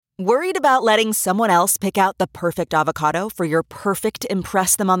Worried about letting someone else pick out the perfect avocado for your perfect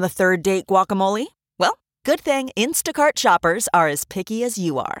impress them on the third date guacamole? Well, good thing Instacart shoppers are as picky as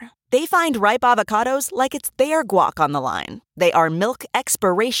you are. They find ripe avocados like it's their guac on the line. They are milk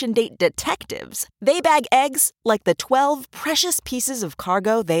expiration date detectives. They bag eggs like the 12 precious pieces of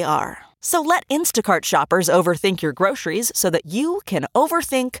cargo they are. So let Instacart shoppers overthink your groceries so that you can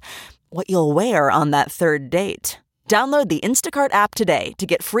overthink what you'll wear on that third date. Download the Instacart app today to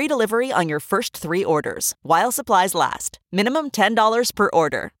get free delivery on your first 3 orders, while supplies last. Minimum $10 per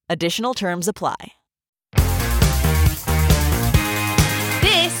order. Additional terms apply.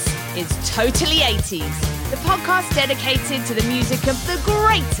 This is Totally 80s, the podcast dedicated to the music of the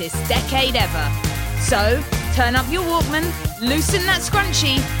greatest decade ever. So, turn up your Walkman, loosen that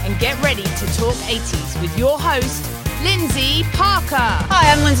scrunchie, and get ready to talk 80s with your host, Lindsay Parker.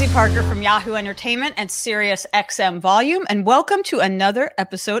 Hi, I'm Lindsay Parker from Yahoo Entertainment and Sirius XM Volume, and welcome to another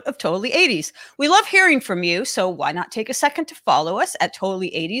episode of Totally 80s. We love hearing from you, so why not take a second to follow us at Totally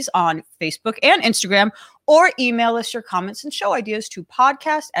 80s on Facebook and Instagram, or email us your comments and show ideas to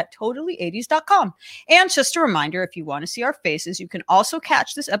podcast@totally80s.com. And just a reminder, if you want to see our faces, you can also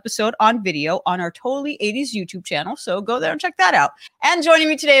catch this episode on video on our Totally 80s YouTube channel, so go there and check that out. And joining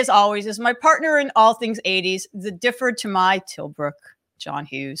me today, as always, is my partner in all things 80s, the differ to my Tilbrook, John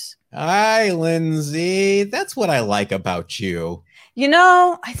Hughes. Hi, Lindsay. That's what I like about you. You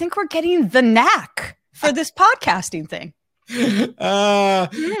know, I think we're getting the knack for this podcasting thing. I'm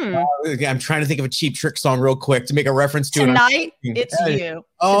trying to think of a Cheap Trick song real quick to make a reference to Tonight, it's you.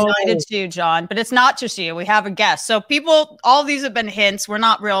 Tonight, it's you, John. But it's not just you. We have a guest. So people, all these have been hints. We're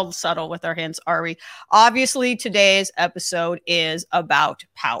not real subtle with our hints, are we? Obviously, today's episode is about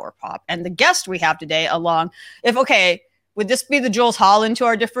power pop. And the guest we have today would this be the Jules Holland to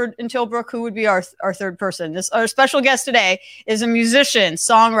our different in Tilbrook? Who would be our third person? Our special guest today is a musician,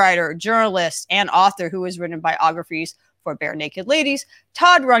 songwriter, journalist, and author who has written biographies for Bare Naked Ladies,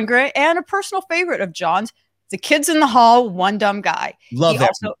 Todd Rundgren, and a personal favorite of John's, The Kids in the Hall, One Dumb Guy. Love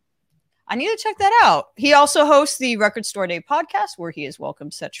that. I need to check that out. He also hosts the Record Store Day podcast, where he has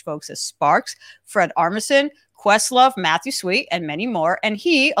welcomed such folks as Sparks, Fred Armisen, Questlove, Matthew Sweet, and many more. And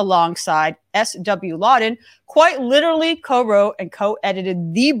he, alongside S.W. Lawden, quite literally co-wrote and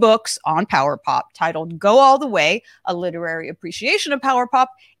co-edited the books on power pop, titled Go All the Way, A Literary Appreciation of Power Pop,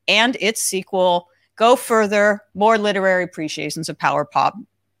 and its sequel, Go Further, More Literary Appreciations of Power Pop,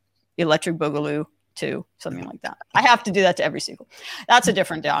 Electric Boogaloo 2, something like that. I have to do that to every sequel. That's a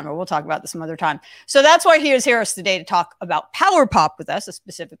different genre. We'll talk about this some other time. So that's why he is here today to talk about power pop with us,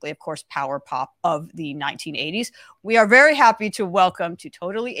 specifically, of course, power pop of the 1980s. We are very happy to welcome to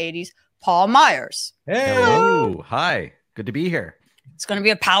Totally 80s, Paul Myers. Hey. Hello. Hi. Good to be here. It's going to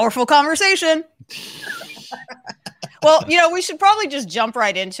be a powerful conversation. Well, we should probably just jump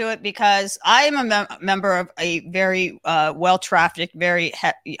right into it, because I am a member of a very well-trafficked,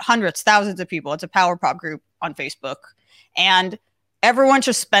 hundreds, thousands of people. It's a power pop group on Facebook. And everyone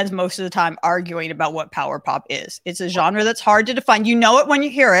just spends most of the time arguing about what power pop is. It's a genre that's hard to define. You know it when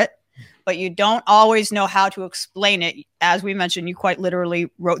you hear it, but you don't always know how to explain it. As we mentioned, you quite literally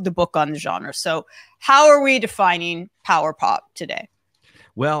wrote the book on the genre. So how are we defining power pop today?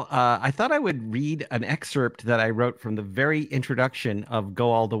 Well, I thought I would read an excerpt that I wrote from the very introduction of Go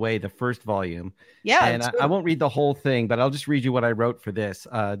All the Way, the first volume. Yeah. And I won't read the whole thing, but I'll just read you what I wrote for this.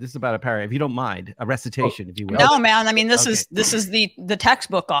 This is about a paragraph, if you don't mind, a recitation, if you will. No, man. I mean, this is the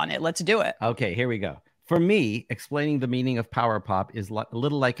textbook on it. Let's do it. Okay, here we go. For me, explaining the meaning of power pop is a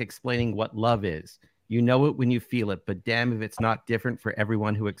little like explaining what love is. You know it when you feel it, but damn if it's not different for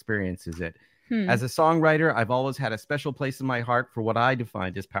everyone who experiences it. As a songwriter, I've always had a special place in my heart for what I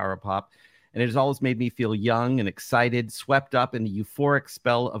defined as power pop, and it has always made me feel young and excited, swept up in the euphoric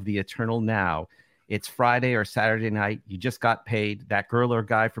spell of the eternal now. It's Friday or Saturday night, you just got paid, that girl or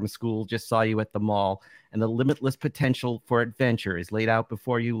guy from school just saw you at the mall, and the limitless potential for adventure is laid out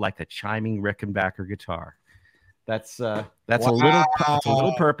before you like a chiming Rickenbacker guitar. That's wow. It's a little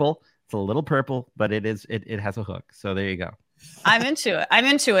purple. It's a little purple, but it has a hook. So there you go. I'm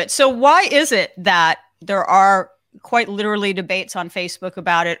into it. So why is it that there are quite literally debates on Facebook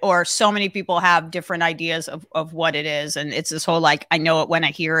about it, or so many people have different ideas of what it is? And it's this whole, like, I know it when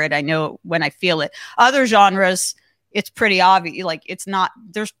I hear it. I know it when I feel it. Other genres, it's pretty obvious. Like,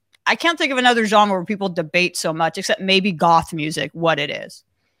 I can't think of another genre where people debate so much, except maybe goth music, what it is.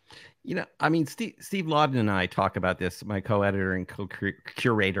 I mean, Steve Lawden and I talk about this, my co-editor and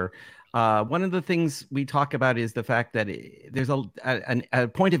co-curator. One of the things we talk about is the fact that there's a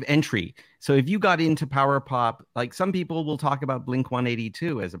point of entry. So if you got into power pop, like some people will talk about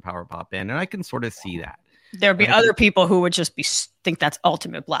Blink-182 as a power pop band, and I can sort of see that. There'd be right? other people who would just think that's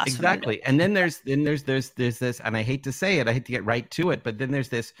ultimate blasphemy. Exactly. And then there's this, and I hate to say it, I hate to get right to it, but then there's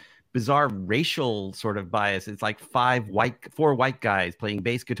this bizarre racial sort of bias. It's like four white guys playing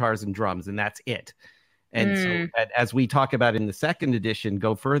bass guitars and drums, and that's it. And so as we talk about in the second edition,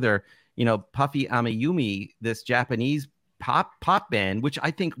 go further, Puffy Amiyumi, this Japanese pop band, which I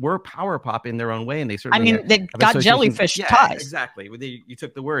think were power pop in their own way, and they certainly they got Jellyfish ties. Exactly. You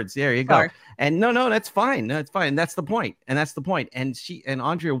took the words. There you go. And no, that's fine. That's fine. That's the point. And she and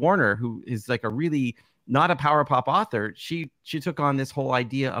Andrea Warner, who is like a really not a power pop author, she took on this whole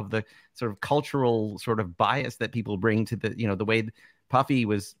idea of the sort of cultural sort of bias that people bring to the the way Puffy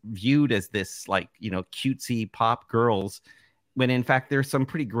was viewed as this like cutesy pop girls, when in fact there's some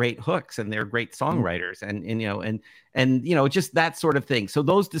pretty great hooks and they're great songwriters and just that sort of thing. So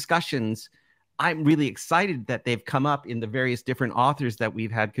those discussions, I'm really excited that they've come up in the various different authors that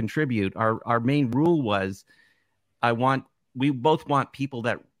we've had contribute. Our main rule was we both want people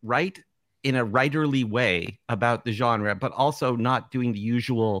that write in a writerly way about the genre, but also not doing the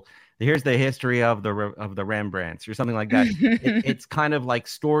usual, here's the history of the Rembrandts or something like that. It's kind of like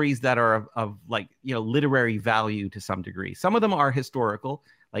stories that are of like, literary value to some degree. Some of them are historical,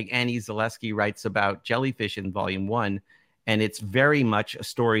 like Annie Zaleski writes about Jellyfish in Volume 1, and it's very much a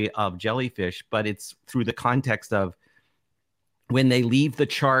story of Jellyfish, but it's through the context of when they leave the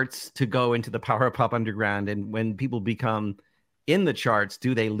charts to go into the power pop underground, and when people become in the charts,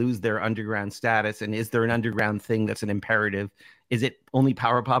 do they lose their underground status? And is there an underground thing that's an imperative? Is it only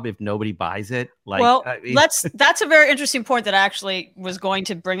power pop if nobody buys it? That's a very interesting point that I actually was going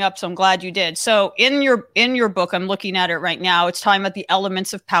to bring up. So I'm glad you did. So in your book, I'm looking at it right now. It's talking about the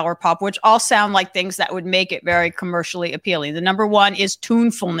elements of power pop, which all sound like things that would make it very commercially appealing. The number one is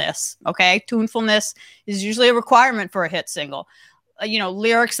tunefulness. Okay. Tunefulness is usually a requirement for a hit single.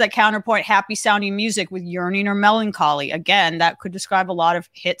 Lyrics that counterpoint happy sounding music with yearning or melancholy. Again, that could describe a lot of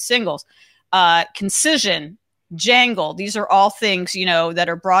hit singles. Concision, jangle. These are all things, that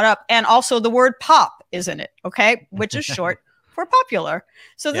are brought up. And also the word pop is in it. Okay. Which is short for popular.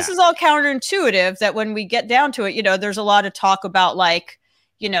 So this is all counterintuitive that when we get down to it, there's a lot of talk about like,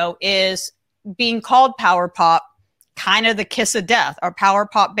 is being called power pop kind of the kiss of death? Are power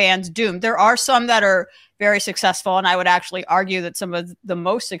pop bands doomed? There are some that are very successful, and I would actually argue that some of the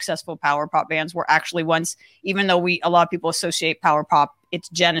most successful power pop bands were actually ones, even though a lot of people associate power pop, its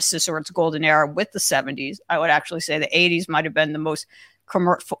genesis or its golden era with the 70s. I would actually say the 80s might have been the most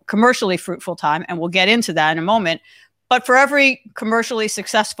commercially fruitful time, and we'll get into that in a moment. But for every commercially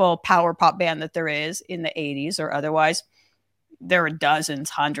successful power pop band that there is in the 80s or otherwise, there are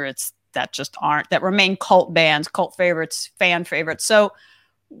dozens, hundreds that remain cult bands, cult favorites, fan favorites. So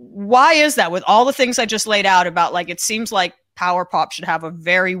why is that? With all the things I just laid out about, like, it seems like power pop should have a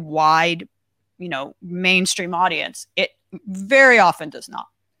very wide, mainstream audience. It very often does not.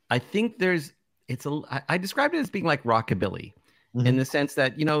 I think I described it as being like rockabilly in the sense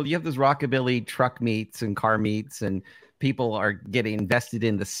that, you have those rockabilly truck meets and car meets, and people are getting invested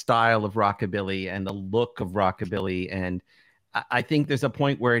in the style of rockabilly and the look of rockabilly. And I think there's a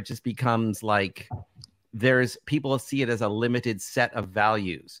point where it just becomes like, people see it as a limited set of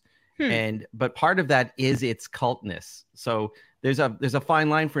values. But part of that is its cultness. So there's a fine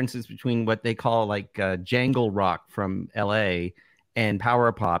line, for instance, between what they call like jangle rock from LA and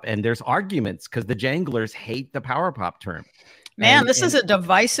power pop. And there's arguments because the janglers hate the power pop term. Man, this is a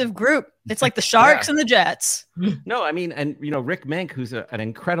divisive group. It's like the Sharks and the Jets. No, I mean, and Rick Menck, who's an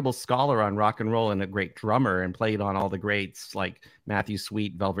incredible scholar on rock and roll and a great drummer, and played on all the greats like Matthew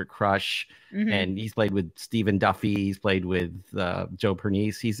Sweet, Velvet Crush, and he's played with Stephen Duffy. He's played with Joe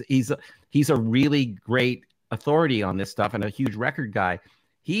Pernice. He's a really great authority on this stuff and a huge record guy.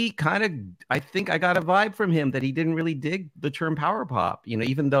 He I think I got a vibe from him that he didn't really dig the term power pop,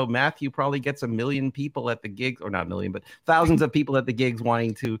 even though Matthew probably gets 1 million people at the gigs, or not 1 million, but thousands of people at the gigs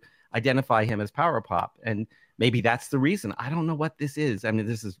wanting to identify him as power pop. And maybe that's the reason. I don't know what this is. I mean,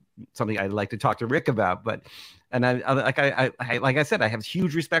 this is something I'd like to talk to Rick about, like I said, I have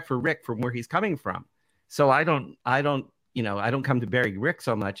huge respect for Rick from where he's coming from. So I don't come to bury Rick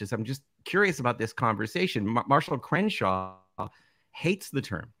so much as I'm just curious about this conversation. Marshall Crenshaw hates the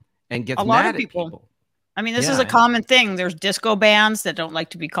term and gets mad at people. I mean, this is a common thing. There's disco bands that don't like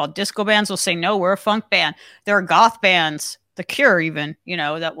to be called disco bands. Will say, no, we're a funk band. There are goth bands, The Cure even,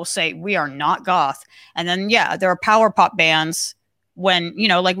 that will say we are not goth. And then, there are power pop bands when, you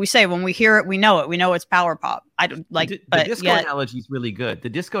know, like we say, when we hear it, we know it's power pop. I don't like, the disco analogy is really good. The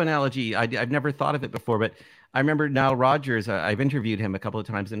disco analogy, I've never thought of it before, but I remember Nile Rodgers. I've interviewed him a couple of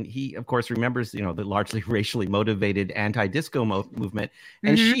times, and he, of course, remembers, you know, the largely racially motivated anti-disco movement.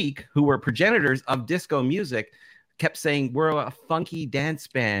 And Chic, who were progenitors of disco music, kept saying, we're a funky dance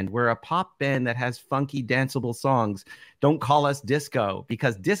band. We're a pop band that has funky danceable songs. Don't call us disco,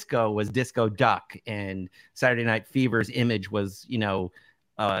 because disco was Disco Duck, and Saturday Night Fever's image was, you know,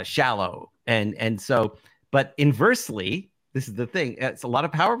 shallow. And so, but inversely, this is the thing. It's a lot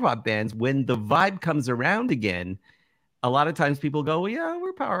of power pop bands. When the vibe comes around again, a lot of times people go, well, yeah,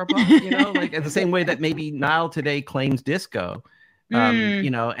 we're power pop, you know, like in the same way that maybe Nile today claims disco, you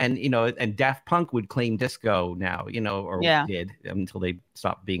know, and Daft Punk would claim disco now, you know, or did until they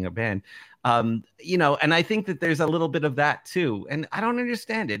stopped being a band, you know, and I think that there's a little bit of that too. And I don't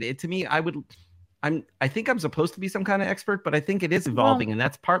understand it. To me, I think I'm supposed to be some kind of expert, but I think it is evolving, and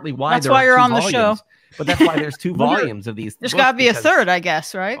that's partly why you're on the show. But that's why there's 2 volumes of these. There's got to be a third, I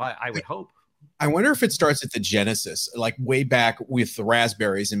guess, right? I would hope. I wonder if it starts at the genesis, like way back with the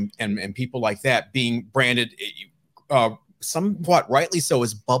Raspberries and people like that being branded, somewhat rightly so,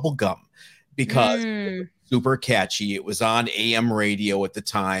 as bubblegum, because it was super catchy. It was on AM radio at the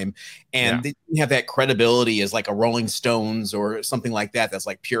time, and they didn't have that credibility as like a Rolling Stones or something like that. That's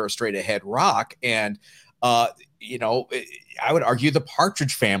like pure straight ahead rock. And you know, I would argue the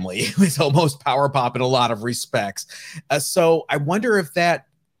Partridge Family was almost power pop in a lot of respects. So I wonder if that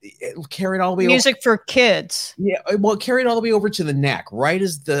carried all the way music for kids. Yeah, well, it carried all the way over to the Knack right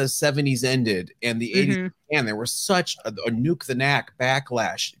as the 70s ended and the 80s began. There was such a Nuke the Knack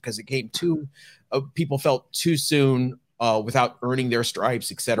backlash because it came too. People felt too soon without earning their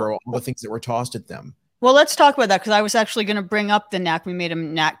stripes, etc. All the things that were tossed at them. Well, let's talk about that, because I was actually going to bring up the Knack. We made a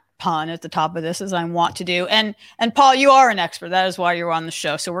Knack pun at the top of this, as I want to do. And Paul, you are an expert. That is why you're on the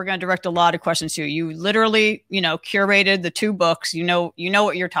show. So we're going to direct a lot of questions to you. You literally, you know, curated the 2 books. You know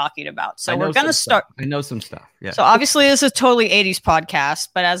what you're talking about. So we're going to start. I know some stuff. Yeah. So obviously this is totally 80s podcast,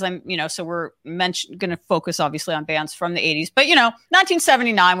 but as I'm, you know, so we're going to focus obviously on bands from the 80s, but you know,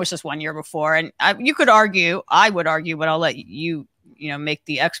 1979 was just 1 year before. And I would argue, but I'll let you, you know, make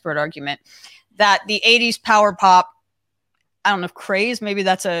the expert argument that the 80s power pop, I don't know if craze, maybe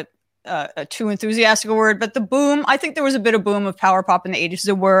that's a too enthusiastic a word, but the boom, I think there was a bit of boom of power pop in the 80s.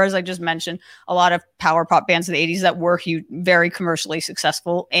 There were, as I just mentioned, a lot of power pop bands in the 80s that were very commercially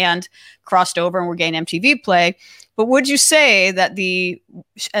successful and crossed over and were getting MTV play. But would you say that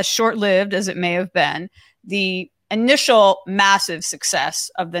as short-lived as it may have been, the initial massive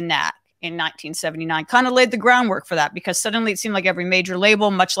success of the Knack in 1979 kind of laid the groundwork for that? Because suddenly it seemed like every major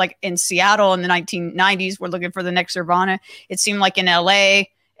label, much like in Seattle in the 1990s, were looking for the next Nirvana. It seemed like in LA,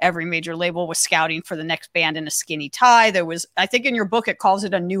 every major label was scouting for the next band in a skinny tie. There was, I think in your book, it calls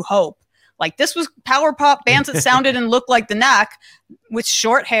it a new hope. Like this was power pop bands that sounded and looked like the Knack with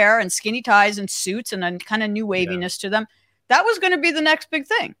short hair and skinny ties and suits and a kind of new waviness to them. That was going to be the next big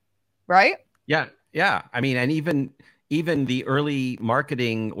thing, right? Yeah. Yeah. I mean, and even the early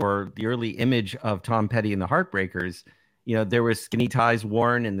marketing or the early image of Tom Petty and the Heartbreakers, you know, there was skinny ties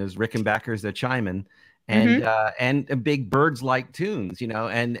worn and there's Rickenbackers that chime in, and big Birds-like tunes, you know,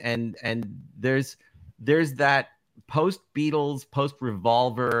 and there's that post Beatles, post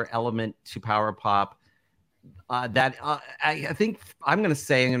Revolver element to power pop that I think I'm going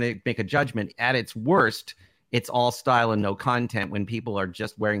to make a judgment. At its worst, it's all style and no content when people are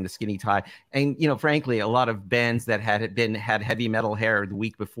just wearing the skinny tie. And, you know, frankly, a lot of bands that had heavy metal hair the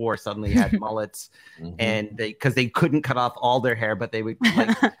week before suddenly had mullets, and because they couldn't cut off all their hair, but they would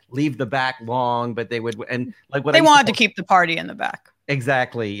like leave the back long, but they would, and like what they wanted to keep the party in the back.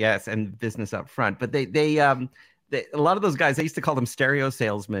 Exactly. Yes. And business up front. But they a lot of those guys, I used to call them stereo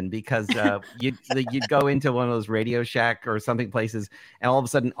salesmen, because you'd go into one of those Radio Shack or something places, and all of a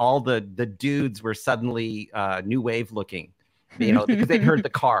sudden, all the dudes were suddenly new wave looking, you know, because they'd heard the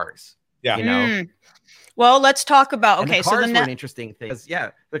Cars. Yeah. You know. Well, let's talk about the Cars were an interesting thing.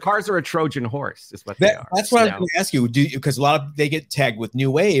 Yeah, the Cars are a Trojan horse, is what they are. That's what I was going to ask you. Because a lot of they get tagged with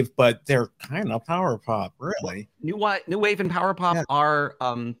new wave, but they're kind of power pop, really. New wave and power pop are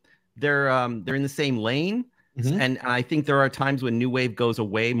they're in the same lane. And I think there are times when new wave goes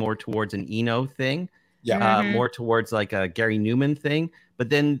away more towards an Eno thing, more towards like a Gary Newman thing. But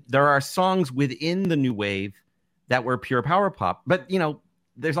then there are songs within the new wave that were pure power pop. But, you know,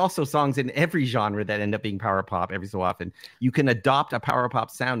 there's also songs in every genre that end up being power pop every so often. You can adopt a power pop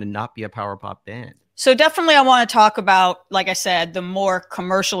sound and not be a power pop band. So definitely I want to talk about, like I said, the more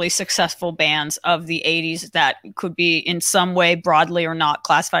commercially successful bands of the 80s that could be in some way broadly or not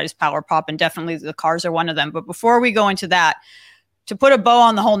classified as power pop. And definitely the Cars are one of them. But before we go into that, to put a bow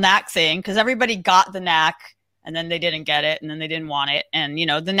on the whole Knack thing, because everybody got the Knack and then they didn't get it and then they didn't want it. And, you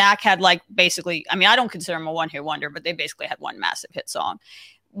know, the Knack had like basically, I mean, I don't consider them a one-hit wonder, but they basically had one massive hit song.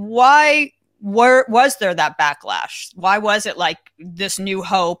 Why was there that backlash? Why was it like this new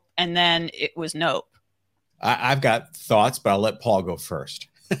hope and then it was nope? I've got thoughts, but I'll let Paul go first.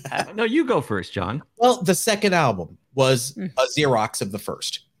 No, you go first, John. Well, the second album was a Xerox of the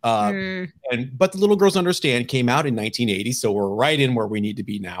first. But The Little Girls Understand came out in 1980, so we're right in where we need to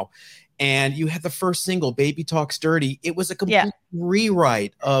be now. And you had the first single, Baby Talks Dirty. It was a complete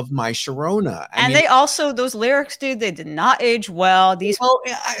rewrite of My Sharona. I mean, they also, those lyrics, dude, they did not age well. These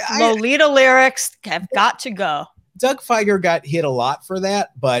Lolita lyrics have got to go. Doug Fieger got hit a lot for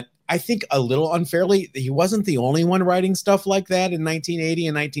that, but I think a little unfairly. He wasn't the only one writing stuff like that in 1980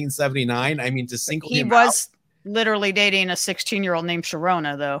 and 1979. I mean, to single him out. He was literally dating a 16-year-old named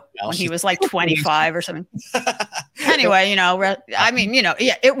Sharona, though, when he was like 25 or something. Anyway, you know, I mean, you know,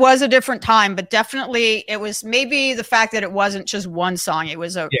 yeah, it was a different time, but definitely it was maybe the fact that it wasn't just one song. It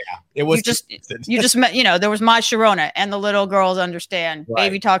was it was you just met, you know, there was My Sharona and The Little Girls Understand, right.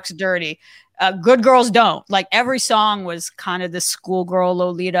 Baby Talks Dirty, Good Girls Don't. Like every song was kind of this schoolgirl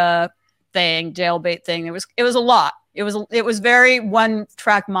Lolita thing, jailbait thing. It was a lot. It was very one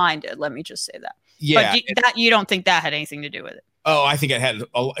track minded. Let me just say that. Yeah, but you don't think that had anything to do with it? Oh, I think it had.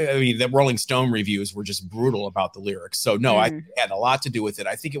 I mean, the Rolling Stone reviews were just brutal about the lyrics. So no, I think it had a lot to do with it.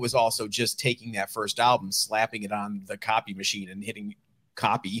 I think it was also just taking that first album, slapping it on the copy machine, and hitting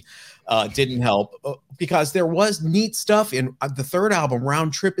copy didn't help, because there was neat stuff in the third album.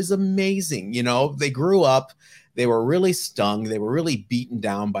 Round Trip is amazing. You know, they grew up. They were really stung. They were really beaten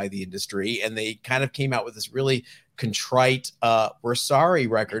down by the industry, and they kind of came out with this really contrite We're Sorry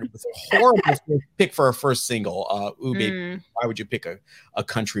record with a horrible pick for a first single. Ooh Baby, why would you pick a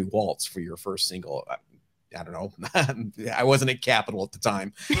country waltz for your first single? I don't know. I wasn't at Capitol at the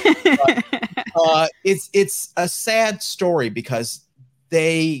time. It's a sad story because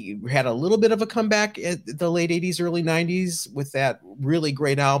they had a little bit of a comeback at the late 80s, early 90s with that really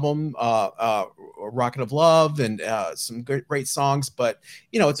great album, Rocket of Love, and some great songs. But,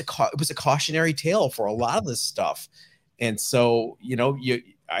 you know, it was a cautionary tale for a lot of this stuff. And so, you know,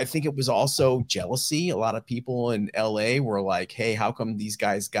 I think it was also jealousy. A lot of people in LA were like, hey, how come these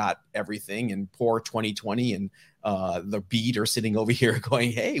guys got everything and poor 2020 and the Beat are sitting over here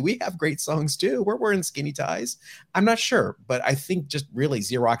going, hey, we have great songs too. We're wearing skinny ties. I'm not sure, but I think just really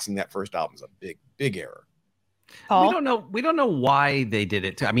Xeroxing that first album is a big error. Paul? We don't know why they did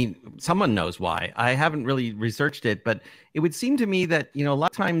it. I mean, someone knows why. I haven't really researched it, but it would seem to me that, you know, a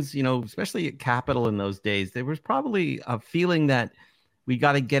lot of times, you know, especially at Capitol in those days, there was probably a feeling that we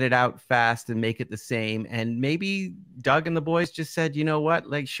got to get it out fast and make it the same. And maybe Doug and the boys just said, you know what,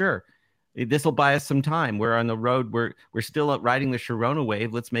 like, sure, this will buy us some time. We're on the road. We're still riding the Sharona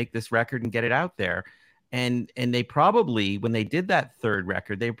wave. Let's make this record and get it out there. And they probably, when they did that third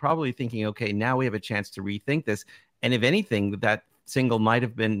record, they were probably thinking, okay, now we have a chance to rethink this. And if anything, that single might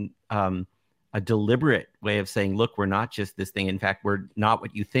have been a deliberate way of saying, look, we're not just this thing. In fact, we're not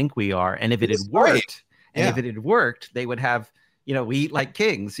what you think we are. And if it had worked, they would have, you know, We Eat Like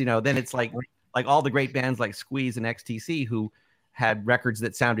Kings, you know, then it's like all the great bands like Squeeze and XTC who had records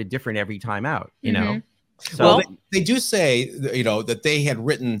that sounded different every time out, you know? So well, they do say, you know, that they had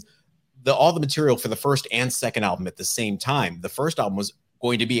written all the material for the first and second album at the same time. The first album was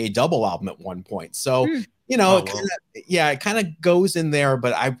going to be a double album at one point. So, you know, it kind of goes in there,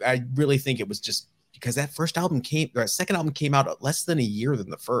 but I really think it was just because that second album came out less than a year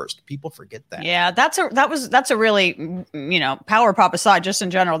than the first. People forget that. Yeah, that's a really, you know, power pop aside, just in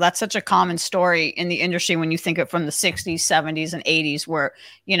general, that's such a common story in the industry when you think of from the 60s, 70s, and 80s, where,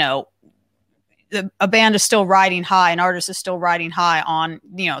 you know, a band is still riding high, an artist is still riding high on,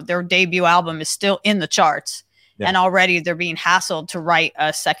 you know, their debut album is still in the charts. Yeah. And already they're being hassled to write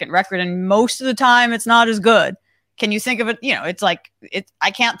a second record. And most of the time it's not as good. Can you think of it? You know, it's like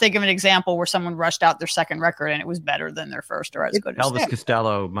I can't think of an example where someone rushed out their second record and it was better than their first or as good as Elvis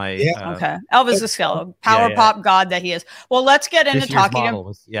Costello. Elvis Costello, power pop god that he is. Well, let's get into talking.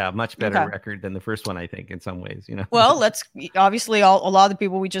 Was, much better record than the first one, I think, in some ways. You know. Well, let's obviously a lot of the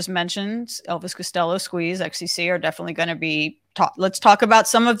people we just mentioned, Elvis Costello, Squeeze, XTC, are definitely going to be. Let's talk about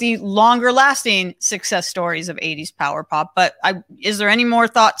some of the longer lasting success stories of 80s power pop. But is there any more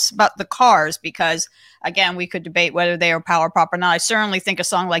thoughts about the Cars? Because again, we could debate whether they are power pop or not. I certainly think a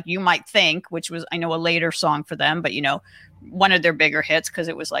song like You Might Think, which was, I know, a later song for them, but, you know, one of their bigger hits because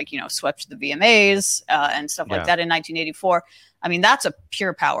it was like, you know, swept to the VMAs and stuff like that in 1984. I mean, that's a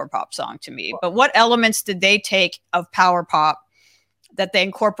pure power pop song to me. But what elements did they take of power pop that they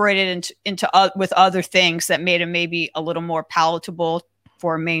incorporated into with other things that made them maybe a little more palatable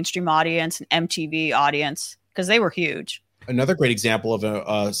for a mainstream audience, an MTV audience, because they were huge. Another great example of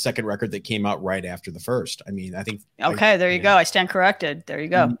a second record that came out right after the first. I mean, I think. Okay, there you go. I stand corrected. There you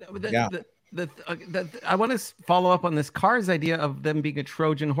go. I want to follow up on this Cars idea of them being a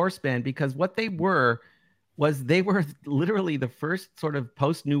Trojan horse band, because what they were was they were literally the first sort of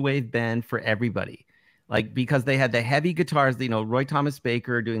post new wave band for everybody. Like, because they had the heavy guitars, you know, Roy Thomas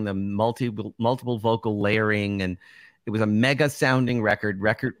Baker doing the multiple vocal layering, and it was a mega sounding record.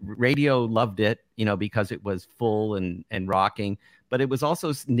 Radio loved it, you know, because it was full and rocking, but it was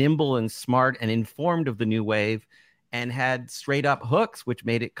also nimble and smart and informed of the new wave, and had straight up hooks, which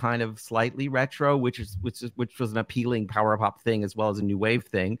made it kind of slightly retro, which was an appealing power pop thing as well as a new wave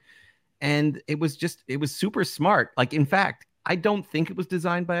thing. And it was super smart. Like, in fact, I don't think it was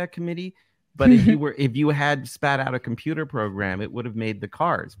designed by a committee, but if you had spat out a computer program, it would have made the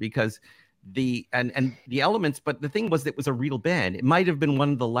Cars, because the elements. But the thing was, it was a real band. It might have been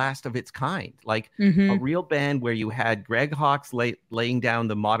one of the last of its kind, like a real band where you had Greg Hawkes laying down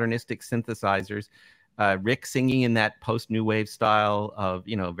the modernistic synthesizers, Rick singing in that post new wave style of,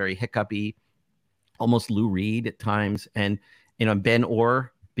 you know, very hiccupy, almost Lou Reed at times, and, you know, Ben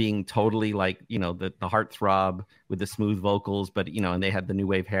Orr being totally like, you know, the heartthrob with the smooth vocals, but, you know, and they had the new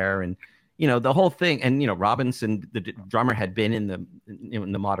wave hair, and, you know, the whole thing. And, you know, Robinson, the drummer, had been in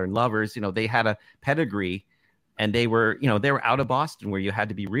the Modern Lovers. You know, they had a pedigree, and they were out of Boston, where you had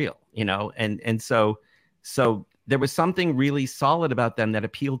to be real, you know, and so there was something really solid about them that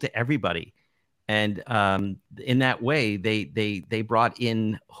appealed to everybody. And in that way, they brought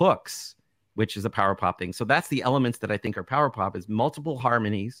in hooks, which is a power pop thing. So that's the elements that I think are power pop, is multiple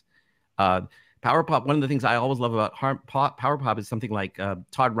harmonies. Power pop, one of the things I always love about power pop is something like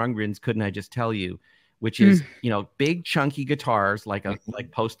Todd Rundgren's Couldn't I Just Tell You, which is, you know, big chunky guitars like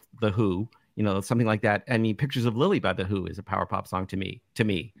post The Who, you know, something like that. I mean, Pictures of Lily by The Who is a power pop song to me.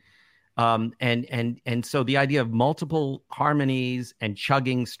 And so the idea of multiple harmonies and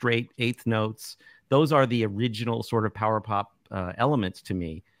chugging straight eighth notes, those are the original sort of power pop elements to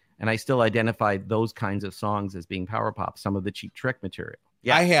me. And I still identify those kinds of songs as being power pop, some of the Cheap Trick material.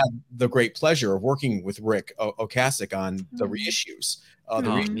 Yeah. I had the great pleasure of working with Rick Ocasek on the reissues.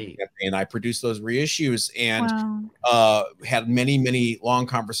 And I produced those reissues, and had many, many long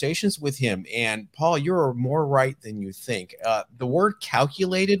conversations with him. And Paul, you're more right than you think. The word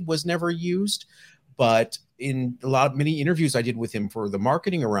calculated was never used, but in many interviews I did with him for the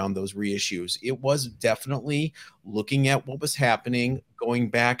marketing around those reissues, it was definitely looking at what was happening,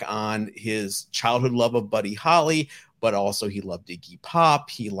 going back on his childhood love of Buddy Holly, but also he loved Iggy Pop.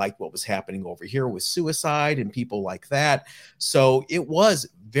 He liked what was happening over here with Suicide and people like that. So it was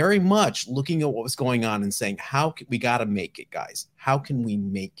very much looking at what was going on and saying, we got to make it, guys. How can we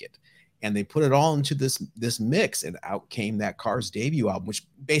make it? And they put it all into this mix, and out came that Cars debut album, which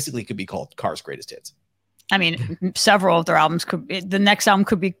basically could be called Cars Greatest Hits. I mean, several of their albums the next album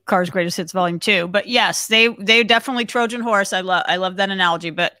could be Cars Greatest Hits Volume 2. But yes, they definitely Trojan horse. I love that analogy.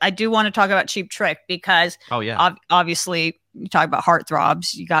 But I do want to talk about Cheap Trick, because obviously you talk about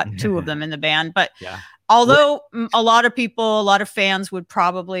heartthrobs. You got two of them in the band. But although a lot of fans would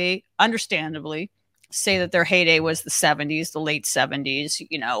probably, understandably, say that their heyday was the 70s, the late 70s,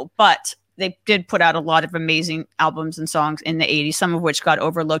 you know, but they did put out a lot of amazing albums and songs in the 80s, some of which got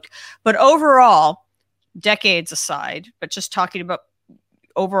overlooked. But overall, decades aside, but just talking about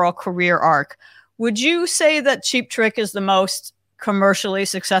overall career arc, would you say that Cheap Trick is the most commercially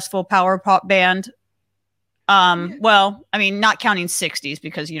successful power pop band? Well, I mean, not counting 60s,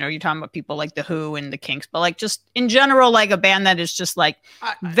 because, you know, you're talking about people like The Who and the Kinks, but like just in general, like a band that is just like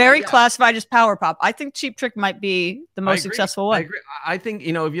very classified as power pop. I think Cheap Trick might be the most successful one. I agree. I think,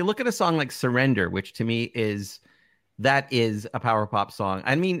 you know, if you look at a song like Surrender, which to me is a power pop song.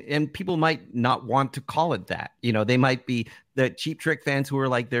 I mean, and people might not want to call it that. You know, they might be the Cheap Trick fans who are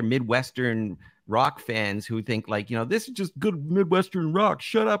like they're Midwestern rock fans who think like, you know, this is just good Midwestern rock.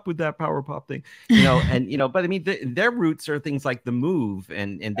 Shut up with that power pop thing, you know. And, you know, but I mean, their roots are things like The Move,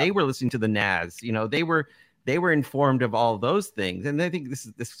 and they were listening to the Nas. You know, they were informed of all those things. And I think this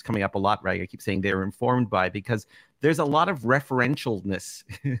is coming up a lot, right? I keep saying they were informed by, because there's a lot of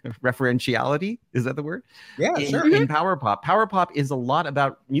referentiality. Is that the word? Yeah, sure. In power pop. Power pop is a lot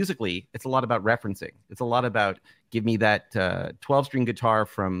about, musically, it's a lot about referencing. It's a lot about, give me that 12-string guitar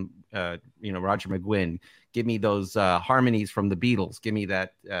from, Roger McGuinn. Give me those harmonies from the Beatles. Give me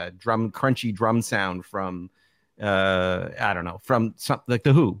that crunchy drum sound from, I don't know, from something like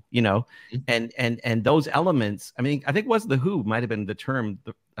The Who, you know, and those elements. I mean, I think The Who might have been the term.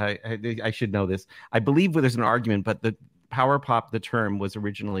 I should know this. I believe there's an argument, but power pop, the term, was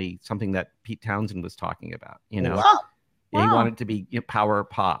originally something that Pete Townsend was talking about. You know, Wow. he wanted to be power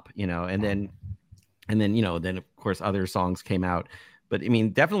pop. You know, and then then of course other songs came out. But I mean,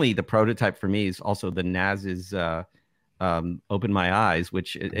 definitely the prototype for me is also the Naz's "Open My Eyes,"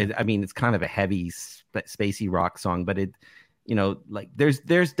 which I mean, it's kind of a heavy, spacey rock song, but it. You know, like there's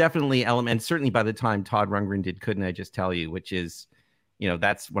definitely elements. Certainly by the time Todd Rundgren did "Couldn't I Just Tell You," which is, you know,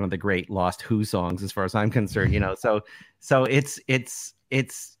 that's one of the great Lost Who songs as far as I'm concerned. You know, so it's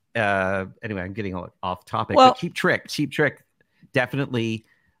anyway. I'm getting off topic. Well, but Cheap Trick, definitely.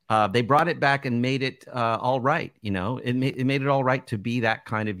 They brought it back and made it all right. You know, it made it all right to be that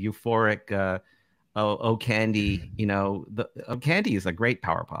kind of euphoric. Oh Candy, you know, Candy is a great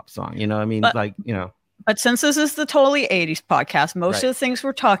power pop song. You know, I mean, But since this is the totally 80s podcast, most of the things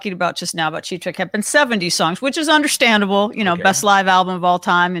we're talking about just now about Cheap Trick have been 70s songs, which is understandable. You know, best live album of all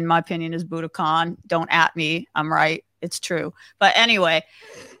time, in my opinion, is Budokan. Don't at me. I'm right. It's true. But anyway,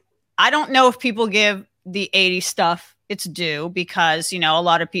 I don't know if people give the 80s stuff its due because, you know, a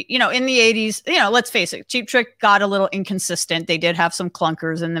lot of people, you know, in the 80s, you know, let's face it, Cheap Trick got a little inconsistent. They did have some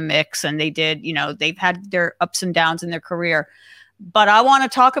clunkers in the mix, and they did, you know, they've had their ups and downs in their career. But I want to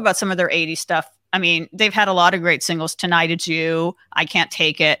talk about some of their 80s stuff. I mean, they've had a lot of great singles. Tonight It's You, I Can't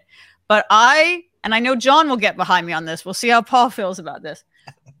Take It. But I know John will get behind me on this. We'll see how Paul feels about this.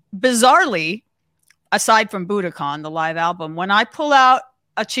 Bizarrely, aside from Budokan, the live album, when I pull out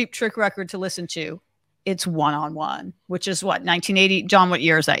a Cheap Trick record to listen to, it's One on One, which is what, 1980? John, what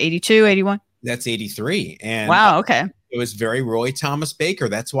year is that? 82, 81? That's 83. And wow, okay. It was very Roy Thomas Baker.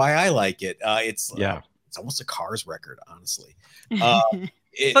 That's why I like it. It's almost a Cars record, honestly.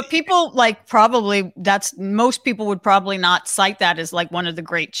 But people probably most people would probably not cite that as like one of the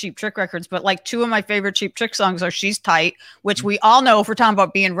great Cheap Trick records. But like two of my favorite Cheap Trick songs are She's Tight, which we all know, if we're talking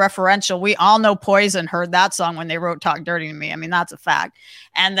about being referential, we all know Poison heard that song when they wrote Talk Dirty to Me. I mean, that's a fact.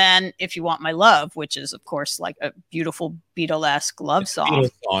 And then If You Want My Love, which is, of course, like a beautiful Beatlesque love song.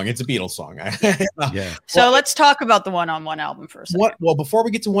 It's a Beatles song. Yeah. So let's talk about the One on One album for a second. Well, before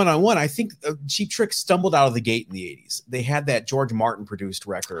we get to One on One, I think Cheap Trick stumbled out of the gate in the 80s. They had that George Martin produced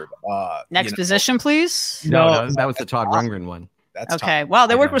record. Next Position, please. No, that was the Todd Rundgren one. That's okay. Wow,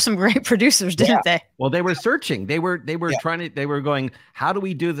 they worked with some great producers, didn't they? Well, they were searching. They were they were going, how do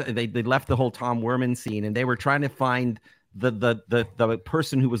we do that? They left the whole Tom Werman scene, and they were trying to find the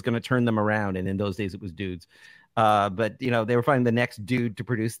person who was going to turn them around. And in those days, it was dudes. But you know, they were finding the next dude to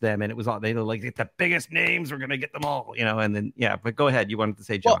produce them, and it was all they were like, the biggest names, we're going to get them all. You know, and then But go ahead. You wanted to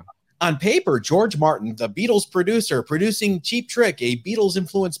say, John. Well, on paper, George Martin, the Beatles producer, producing Cheap Trick, a Beatles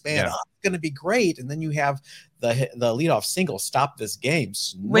influenced band, it's going to be great. And then you have the leadoff single, "Stop This Game."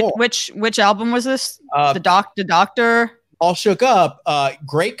 Which album was this? The Doctor. All Shook Up.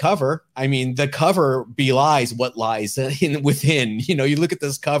 Great cover. I mean, the cover belies what lies within. You know, you look at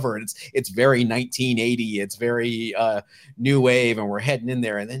this cover and it's very 1980. It's very new wave, and we're heading in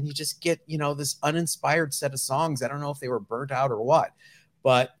there. And then you just get, you know, this uninspired set of songs. I don't know if they were burnt out or what,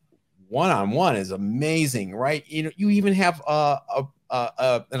 but One on One is amazing, right? You know, you even have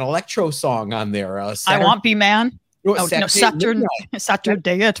an electro song on there. I Want Be Man.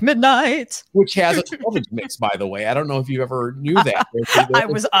 Saturday at Midnight, which has a 12-inch mix, by the way. I don't know if you ever knew that. I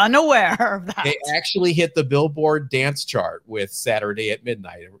was unaware of that. They actually hit the Billboard dance chart with Saturday at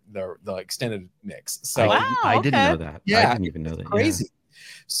Midnight, the extended mix. So I didn't know that. Yeah, I didn't even know that. Crazy. Yeah.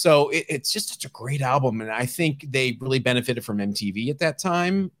 So it's just such a great album, and I think they really benefited from MTV at that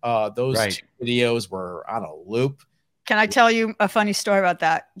time. Those two videos were on a loop. Can I tell you a funny story about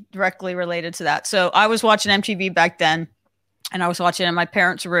that directly related to that? So I was watching MTV back then, and I was watching in my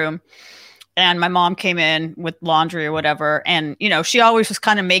parents' room, and my mom came in with laundry or whatever. And, you know, she always was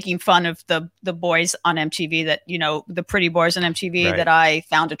kind of making fun of the boys on MTV that, you know, the pretty boys on MTV that I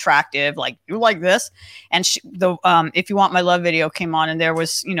found attractive, like, you like this. And If You Want My Love video came on, and there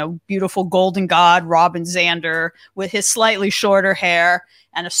was, you know, beautiful golden god Robin Zander with his slightly shorter hair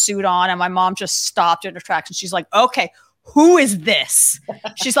and a suit on. And my mom just stopped at her tracks, and she's like, okay, who is this?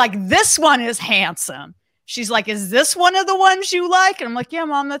 She's like, this one is handsome. She's like, is this one of the ones you like? And I'm like, yeah,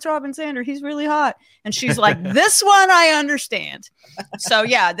 Mom, that's Robin Zander. He's really hot. And she's like, this one I understand. So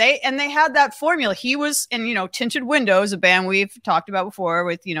yeah, they had that formula. He was in, you know, Tinted Windows, a band we've talked about before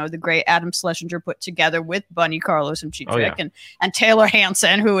with, you know, the great Adam Schlesinger put together with Bunny Carlos and Cheap Trick and Taylor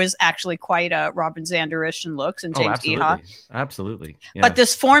Hanson, who is actually quite Robin Zander-ish in looks, and James Iha. Absolutely. Yeah. But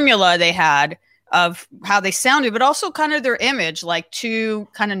this formula they had of how they sounded, but also kind of their image, like two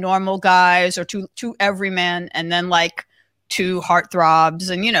kind of normal guys or two everymen, and then like two heartthrobs,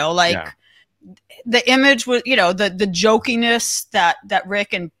 and, you know, like the image was, you know, the jokiness that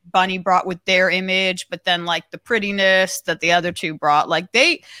Rick and Bunny brought with their image, but then like the prettiness that the other two brought. Like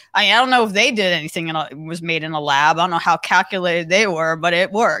I don't know if they did anything it was made in a lab. I don't know how calculated they were, but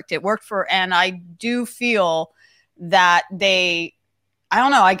it worked. It worked and I do feel that I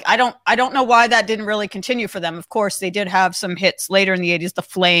don't know. I don't know why that didn't really continue for them. Of course, they did have some hits later in the 80s. The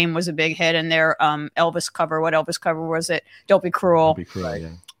Flame was a big hit, and their Elvis cover. What Elvis cover was it? Don't Be Cruel. Don't Be Cruel, yeah.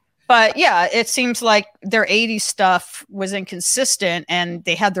 But yeah, it seems like their 80s stuff was inconsistent, and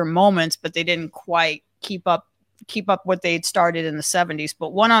they had their moments, but they didn't quite keep up what they'd started in the 70s.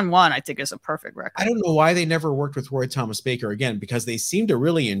 But One on One, I think, is a perfect record. I don't know why they never worked with Roy Thomas Baker again, because they seem to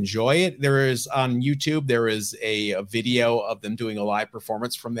really enjoy it. There is on YouTube, there is a video of them doing a live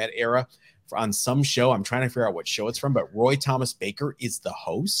performance from that era on some show. I'm trying to figure out what show it's from, but Roy Thomas Baker is the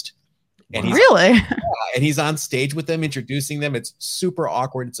host. And he's, really? And he's on stage with them, introducing them. It's super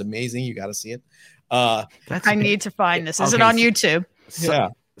awkward. It's amazing. You got to see it. I need to find this. Is it on YouTube? Yeah.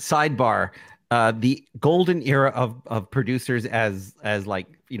 Sidebar. The golden era of producers as like,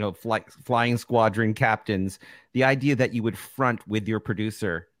 you know, flying squadron captains, the idea that you would front with your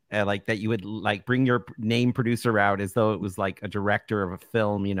producer, like that you would like bring your name producer out as though it was like a director of a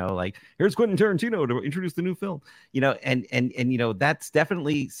film, you know, like here's Quentin Tarantino to introduce the new film, you know, and you know, that's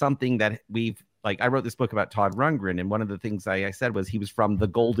definitely something that we've, like, I wrote this book about Todd Rundgren, and one of the things I said was he was from the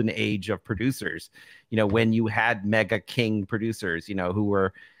golden age of producers, you know, when you had mega king producers, you know, who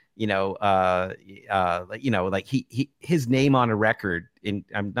were, you know, like his name on a record.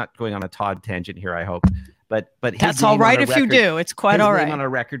 I'm not going on a Todd tangent here, I hope, but that's all right if you do. It's quite all right. His name on a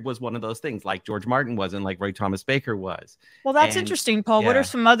record was one of those things, like George Martin was, and like Roy Thomas Baker was. Well, that's interesting, Paul. Yeah. What are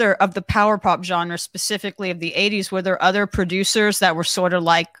some other of the power pop genre, specifically of the 80s? Were there other producers that were sort of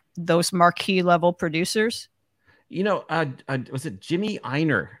like those marquee level producers? You know, was it Jimmy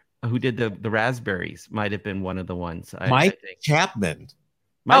Einer who did the Raspberries? Might have been one of the ones. Mike Chapman.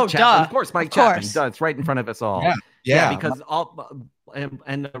 Mike Chapman, duh. Of course, Mike Chapman. Duh, it's right in front of us all. Yeah. Because all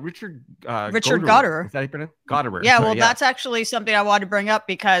and Richard Gotterer. Is that how you pronounce it? Gotterer. Yeah, well, that's actually something I wanted to bring up,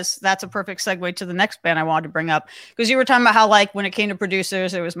 because that's a perfect segue to the next band I wanted to bring up. Because you were talking about how, like, when it came to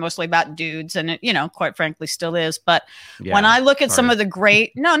producers, it was mostly about dudes, and it, you know, quite frankly, still is. But when I look at some of the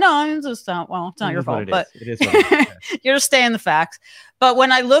great, it's just it's not your fault, but it is. You're just saying the facts. But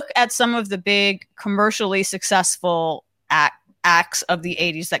when I look at some of the big commercially successful acts of the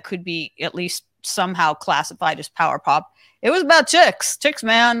 80s that could be at least somehow classified as power pop, it was about chicks,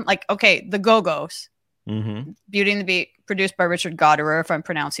 man. Like, okay, the Go-Go's, Beauty and the Beat, produced by Richard Gotterer, if I'm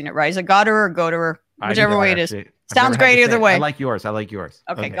pronouncing it right. Is it Gotterer or Gotterer? Whichever way it is. Sounds great either way. I like yours. Okay,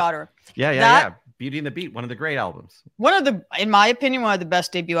 Gotterer. Yeah. Beauty and the Beat, one of the great albums. In my opinion, one of the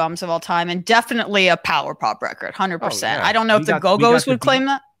best debut albums of all time, and definitely a power pop record, 100%. I don't know if the Go-Go's would claim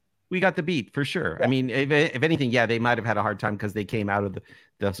that. We got the beat for sure. Yeah. I mean, if anything, they might have had a hard time because they came out of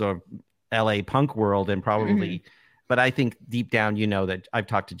the sort of LA punk world, and probably, but I think deep down, you know, that I've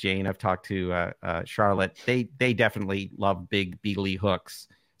talked to Jane, I've talked to Charlotte. They definitely love big beatly hooks,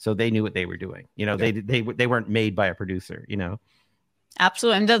 so they knew what they were doing. You know, they weren't made by a producer. You know.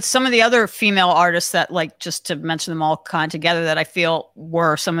 Absolutely. And some of the other female artists that, like, just to mention them all kind of together, that I feel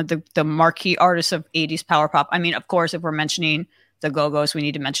were some of the marquee artists of 80s power pop. I mean, of course, if we're mentioning the Go-Go's, we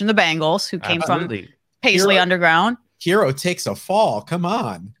need to mention the Bangles, who came from Paisley Underground. Hero Takes a Fall. Come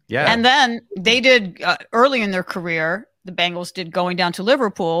on. Yeah. And then they did, early in their career, the Bangles did Going Down to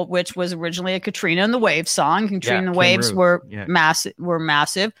Liverpool, which was originally a Katrina and the Waves song. Katrina and the Waves were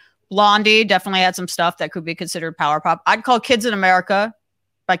massive. Blondie definitely had some stuff that could be considered power pop. I'd call Kids in America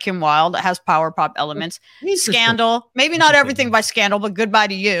by Kim Wilde, that has power pop elements. Scandal, maybe not everything by Scandal, but Goodbye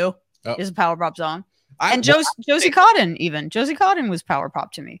to You is a power pop song. Josie Cotton, even. Josie Cotton was power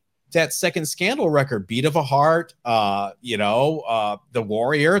pop to me. That second Scandal record, Beat of a Heart, The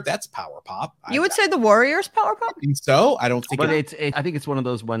Warrior, that's power pop. You would say The Warrior's power pop? I think so. I don't think but I think it's one of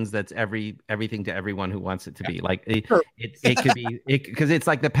those ones that's everything to everyone who wants it to be. Like it could be because it's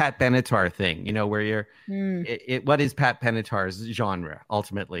like the Pat Benatar thing, you know, where you're what is Pat Benatar's genre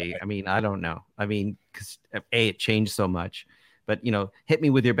ultimately? I mean, I don't know. I mean, because it changed so much. But, you know, Hit Me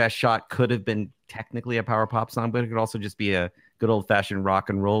With Your Best Shot could have been technically a power pop song, but it could also just be a good old fashioned rock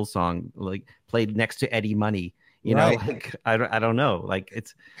and roll song, like played next to Eddie Money. You know, like, I don't know. Like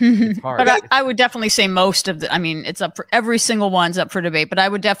it's hard. But I would definitely say most of the, I mean, it's up for every single one's up for debate, but I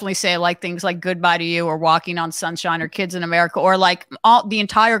would definitely say like things like Goodbye to You or Walking on Sunshine or Kids in America, or like the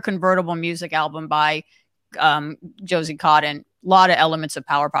entire Convertible Music album by Josie Cotton. A lot of elements of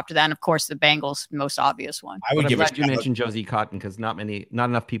power pop to that, and of course the Bangles, most obvious one. I'm glad you mentioned Josie Cotton, because not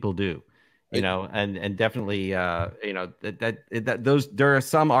enough people do, you know, and definitely, you know, that there are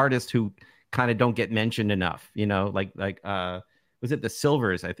some artists who kind of don't get mentioned enough. You know, like was it the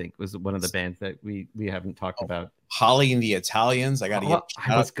Silvers? I think was one of the bands that we haven't talked about. Holly and the Italians. I got to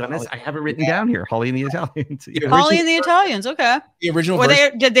I have it written down here. Holly and the Italians. Yeah. Holly and the Italians. Okay. The original. Are they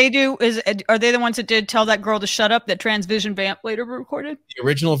the ones that did Tell That Girl to Shut Up that Transvision Vamp later recorded? The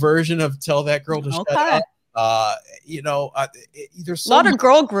original version of Tell That Girl to Shut Up. There's a lot of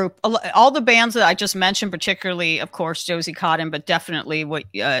girl group. All the bands that I just mentioned, particularly, of course, Josie Cotton, but definitely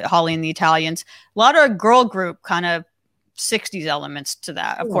Holly and the Italians. A lot of girl group kind of 60s elements to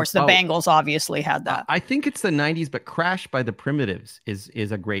that. Of course, the Bangles obviously had that. I think it's the 90s, but Crash by the Primitives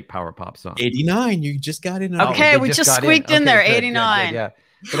is a great power pop song. 89, you just got in. Okay, we just squeaked in there. 89. Yeah.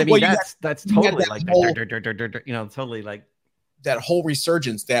 But I mean, that's totally like totally like that whole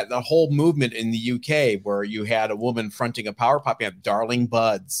resurgence, that the whole movement in the UK where you had a woman fronting a power pop band, Darling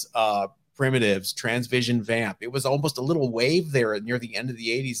Buds, Primitives, Transvision Vamp. It was almost a little wave there near the end of the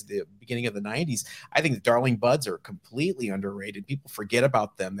 80s, the beginning of the 90s. I think the Darling Buds are completely underrated. People forget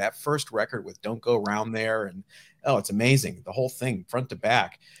about them. That first record with Don't Go Round There, and it's amazing. The whole thing, front to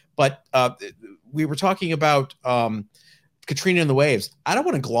back. But we were talking about Katrina and the Waves. I don't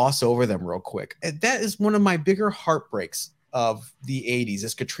want to gloss over them real quick. That is one of my bigger heartbreaks of the 80s,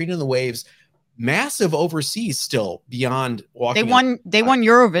 is Katrina and the Waves. Massive overseas still beyond walking. They won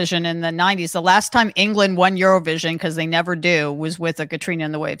Eurovision in the 90s. The last time England won Eurovision, because they never do, was with a Katrina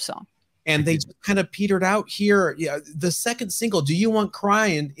and the Waves song. And they just kind of petered out here. Yeah, the second single, Do You Want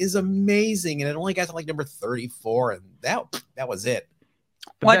Crying, is amazing, and it only got to like number 34, and that was it.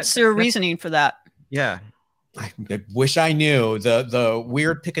 What's their reasoning for that? Yeah. I wish I knew. The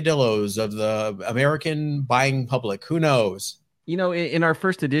weird picadillos of the American buying public. Who knows? You know, in our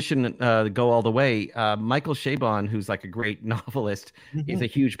first edition, Go All the Way, Michael Chabon, who's like a great novelist, is a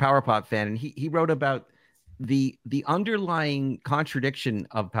huge power pop fan, and he wrote about the underlying contradiction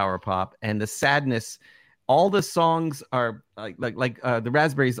of power pop and the sadness. All the songs are like the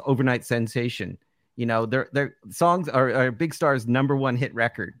Raspberries' Overnight Sensation. You know, their songs are Big Star's #1 hit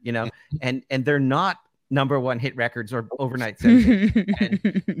record. You know, and they're not #1 hit records or overnight sensation.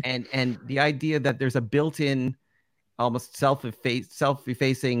 and the idea that there's a built-in, almost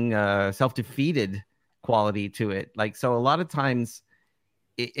self-effacing, self-defeated quality to it. Like, so a lot of times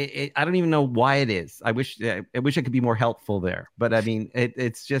I don't even know why it is. I wish I could be more helpful there, but I mean,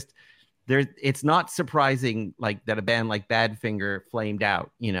 it's just there. It's not surprising like that a band like Badfinger flamed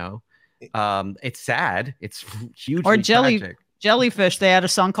out, you know. It's sad. It's hugely tragic. Jellyfish, they had a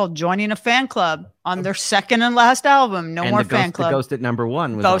song called Joining a Fan Club on their second and last album. No More Fan Club. The Ghost at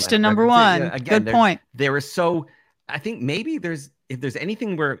 #1 was Ghost at #1. Yeah, again, good point. They were so, I think maybe if there's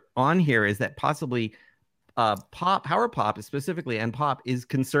anything we're on here is that possibly power pop specifically, and pop is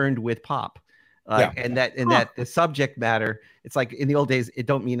concerned with pop. And that the subject matter, it's like in the old days, it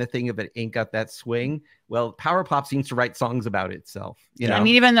don't mean a thing if it ain't got that swing. Well, power pop seems to write songs about itself. You know? I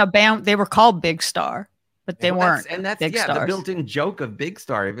mean, even the band, they were called Big Star. But they weren't. That's Big Stars. The built-in joke of Big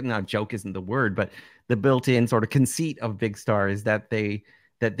Star. Even though joke isn't the word, but the built-in sort of conceit of Big Star is that they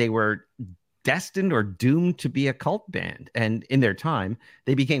were destined or doomed to be a cult band. And in their time,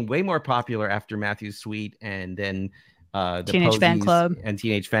 they became way more popular after Matthew Sweet and then the Teenage Fan Club and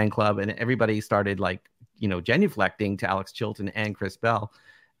Teenage Fan Club, and everybody started like genuflecting to Alex Chilton and Chris Bell.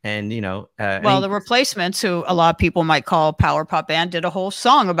 And the Replacements, who a lot of people might call a power pop band, did a whole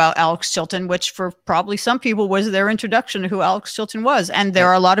song about Alex Chilton, which for probably some people was their introduction to who Alex Chilton was. And there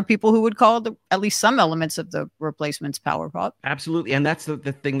are a lot of people who would call at least some elements of the Replacements power pop. Absolutely. And that's the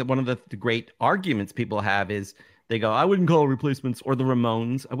thing, that one of the great arguments people have is they go, I wouldn't call Replacements or the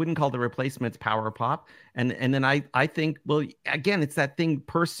Ramones, I wouldn't call the Replacements power pop. And then I think, well, again, it's that thing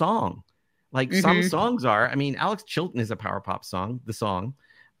per song. Like some songs are, I mean, Alex Chilton is a power pop song, the song.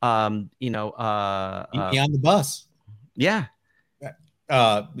 On the Bus. Yeah.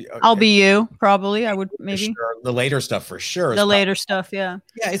 I'll Be You, probably. I would maybe. Sure. The later stuff for sure. The later stuff, yeah.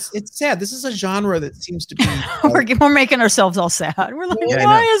 Yeah, it's sad. This is a genre that seems to be. We're making ourselves all sad. We're like,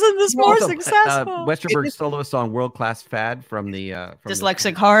 why isn't this more successful? Westerberg's solo song "World Class Fad" from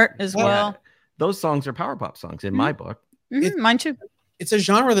Dyslexic Heart as well. Those songs are power pop songs in my book. Mine too. It's a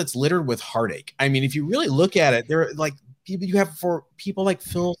genre that's littered with heartache. I mean, if you really look at it, they're like. You have for people like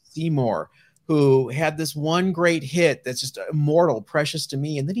Phil Seymour, who had this one great hit that's just immortal, Precious to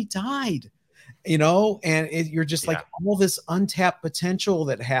Me, and then he died, and you're just like all this untapped potential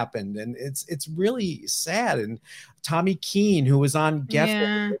that happened, and it's really sad. And Tommy Keene, who was on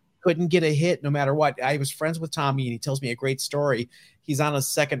Geffen, couldn't get a hit no matter what. I was friends with Tommy, and he tells me a great story. He's on a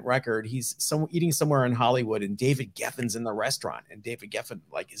second record. He's eating somewhere in Hollywood, and David Geffen's in the restaurant, and David Geffen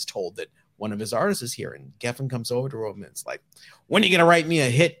is told that one of his artists is here. And Geffen comes over to him and it's like, when are you going to write me a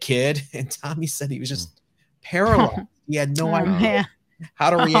hit, kid? And Tommy said he was just paralyzed. He had no idea how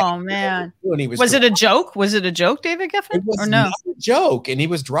to react. Oh, man. And he was it a joke? Was it a joke, David Geffen? It was or no? not a joke. And he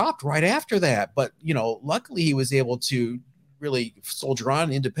was dropped right after that. But, luckily he was able to really soldier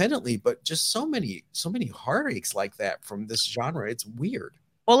on independently, but just so many heartaches like that from this genre. It's weird.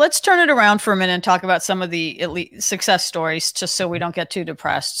 Well, let's turn it around for a minute and talk about some of the elite success stories, just so we don't get too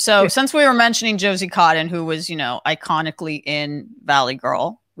depressed. So since we were mentioning Josie Cotton, who was, iconically in Valley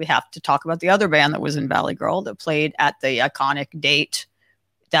Girl, we have to talk about the other band that was in Valley Girl that played at the iconic date.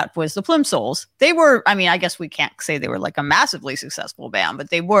 That was the Plimsouls. They were, I guess we can't say they were like a massively successful band,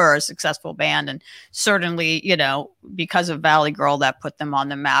 but they were a successful band. And certainly, because of Valley Girl, that put them on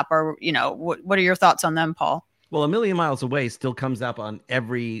the map. Or, what are your thoughts on them, Paul? Well, A Million Miles Away still comes up on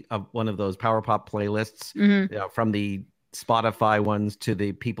every one of those power pop playlists, from the Spotify ones to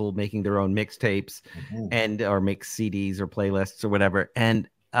the people making their own mixtapes or mix CDs or playlists or whatever. And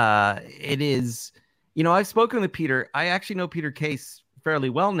it is, I've spoken with Peter. I actually know Peter Case fairly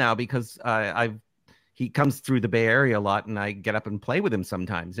well now because he comes through the Bay Area a lot, and I get up and play with him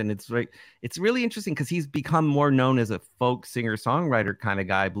sometimes. And it's really interesting because he's become more known as a folk singer songwriter kind of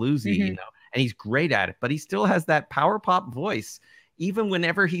guy, bluesy, and he's great at it. But he still has that power pop voice. Even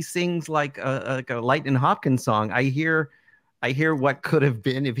whenever he sings like a Lightnin' Hopkins song, I hear what could have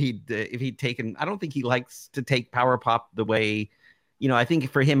been if he'd taken. I don't think he likes to take power pop the way, I think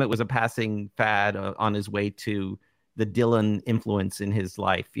for him it was a passing fad on his way to the Dylan influence in his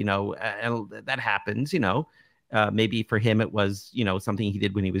life, and that happens, maybe for him it was, something he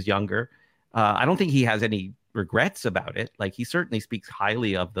did when he was younger. I don't think he has any regrets about it. Like, he certainly speaks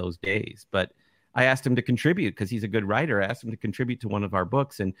highly of those days, but I asked him to contribute because he's a good writer. I asked him to contribute to one of our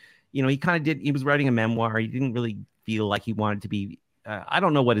books, and, he kind of did. He was writing a memoir. He didn't really feel like he wanted to be, I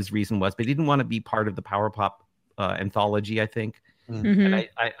don't know what his reason was, but he didn't want to be part of the power pop anthology, I think. And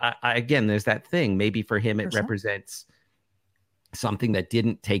I again, there's that thing. Maybe for him, it represents something that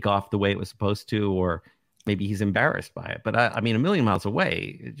didn't take off the way it was supposed to, or maybe he's embarrassed by it. But A Million Miles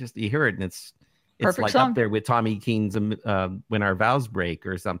Away, you hear it, and it's perfect like song. Up there with Tommy Keen's "When Our Vows Break"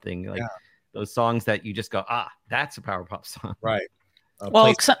 or something like those songs that you just go, that's a power pop song, right?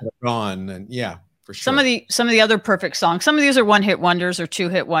 Well, gone, and for sure. Some of the other perfect songs. Some of these are 1-hit wonders or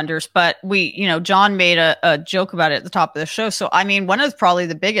 2-hit wonders, but John made a joke about it at the top of the show. So one of probably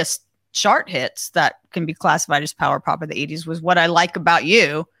the biggest chart hits that can be classified as power pop of the 80s was "What I Like About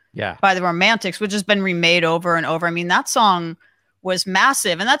You" by the Romantics, which has been remade over and over. That song was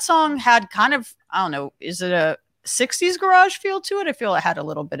massive, and that song had kind of, I don't know, is it a 60s garage feel to it? I feel it had a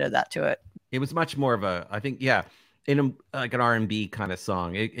little bit of that to it. It was much more of a, I think, in like an R&B kind of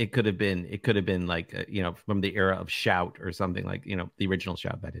song. It could have been like from the era of Shout or something, like the original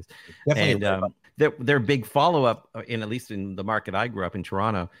Shout, that is. Definitely. And their big follow-up, at least in the market I grew up in,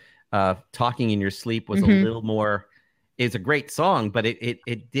 Toronto, Talking in Your Sleep was a little more. It's a great song, but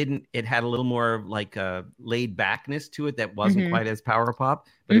it had a little more like a laid backness to it that wasn't quite as power pop,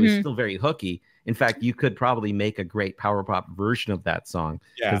 but it was still very hooky. In fact, you could probably make a great power pop version of that song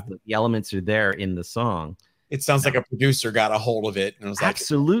because the elements are there in the song. It sounds like a producer got a hold of it and was like,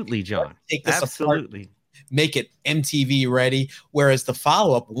 absolutely, John. Take this absolutely. Apart, make it MTV ready. Whereas the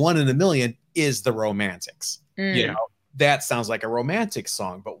follow-up, One in a Million, is the Romantics. That sounds like a romantic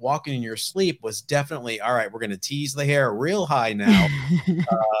song, but Walking in Your Sleep was definitely, all right, we're going to tease the hair real high now.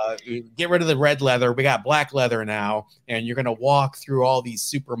 Get rid of the red leather. We got black leather now. And you're going to walk through all these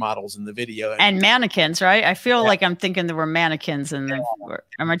supermodels in the video. And mannequins, right? I feel like I'm thinking there were mannequins in there.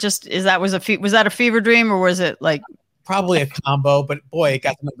 Am I just, was that a fever dream, or was it like? Probably a combo, but boy, it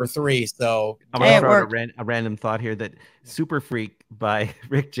got to number 3. So I'm going to throw a random thought here that Super Freak by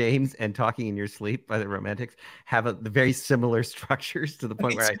Rick James and Talking in Your Sleep by the Romantics have the very similar structures to the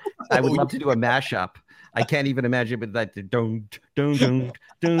point where I would love to do a mashup. I can't even imagine, but that don't.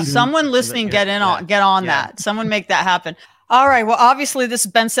 Someone listening, get on that. Someone make that happen. All right. Well, obviously, this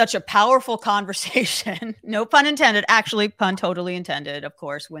has been such a powerful conversation. No pun intended. Actually, pun totally intended. Of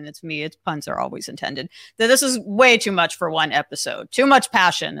course, when it's me, puns are always intended. That this is way too much for one episode. Too much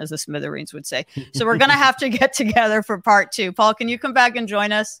passion, as the Smithereens would say. So we're going to have to get together for part 2. Paul, can you come back and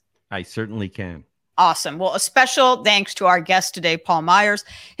join us? I certainly can. Awesome. Well, a special thanks to our guest today, Paul Myers.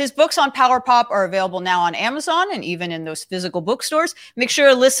 His books on power pop are available now on Amazon and even in those physical bookstores. Make sure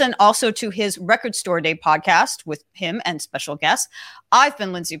to listen also to his Record Store Day podcast with him and special guests. I've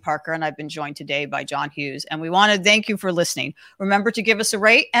been Lindsay Parker, and I've been joined today by John Hughes. And we want to thank you for listening. Remember to give us a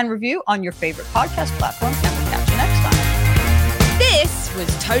rate and review on your favorite podcast platform, and we'll catch you next time. This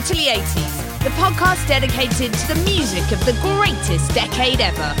was Totally 80s, the podcast dedicated to the music of the greatest decade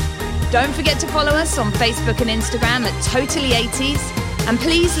ever. Don't forget to follow us on Facebook and Instagram at Totally 80s, and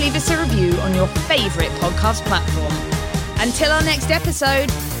please leave us a review on your favorite podcast platform. Until our next episode,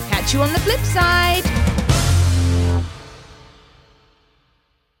 catch you on the flip side.